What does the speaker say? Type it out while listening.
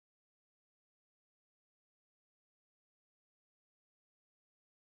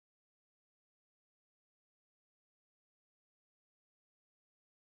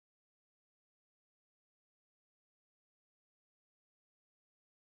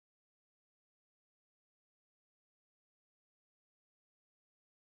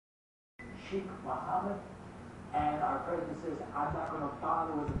Sheikh Mohammed. And our president says, I'm not going to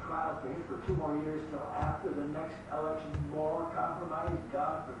bother with the trial for him for 2 more years till after the next election. More compromise,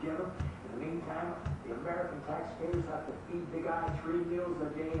 God forgive him. In the meantime, the American taxpayers have to feed the guy 3 meals a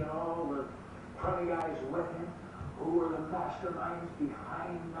day and all the crummy guys with him who were the masterminds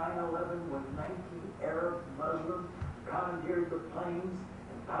behind 9/11 when 19 Arab Muslims commandeered the planes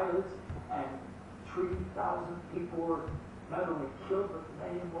and pilots, and 3,000 people were not only killed, but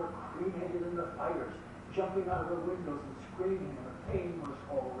many were cremated in the fires, jumping out of the windows and screaming, and the pain was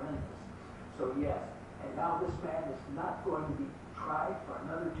horrendous. So yes, and now this man is not going to be tried for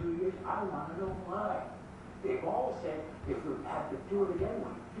another 2 years. I want to know why. They've all said if we had to do it again,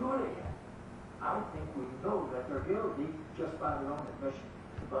 we'd do it again. I think we know that they're guilty just by their own admission.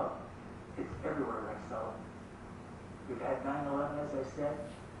 But it's everywhere, Rex Sullivan. We've had 9/11, as I said.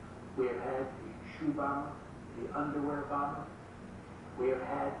 We have had the shoe bomber, the underwear bomber. We have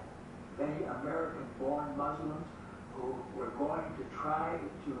had many American-born Muslims who were going to try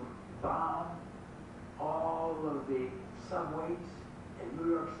to bomb all of the subways in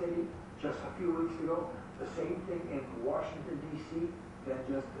New York City just a few weeks ago. The same thing in Washington, D.C. Then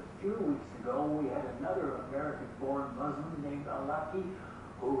just a few weeks ago, we had another American-born Muslim named Al-Awlaki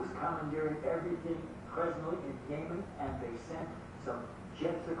who was commandeering everything presently in Yemen, and they sent some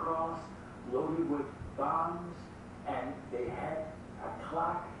jets across loaded with bombs, and they had a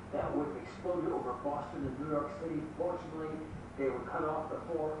clock that would explode over Boston and New York City. Fortunately, they were cut off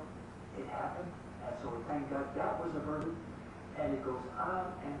before it happened, and so we thank God that was averted. And it goes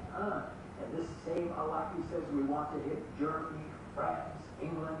on and on. And this same Al-Awlaki says we want to hit Germany, France,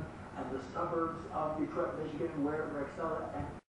 England, and the suburbs of Detroit, Michigan, where Rex Sullivan and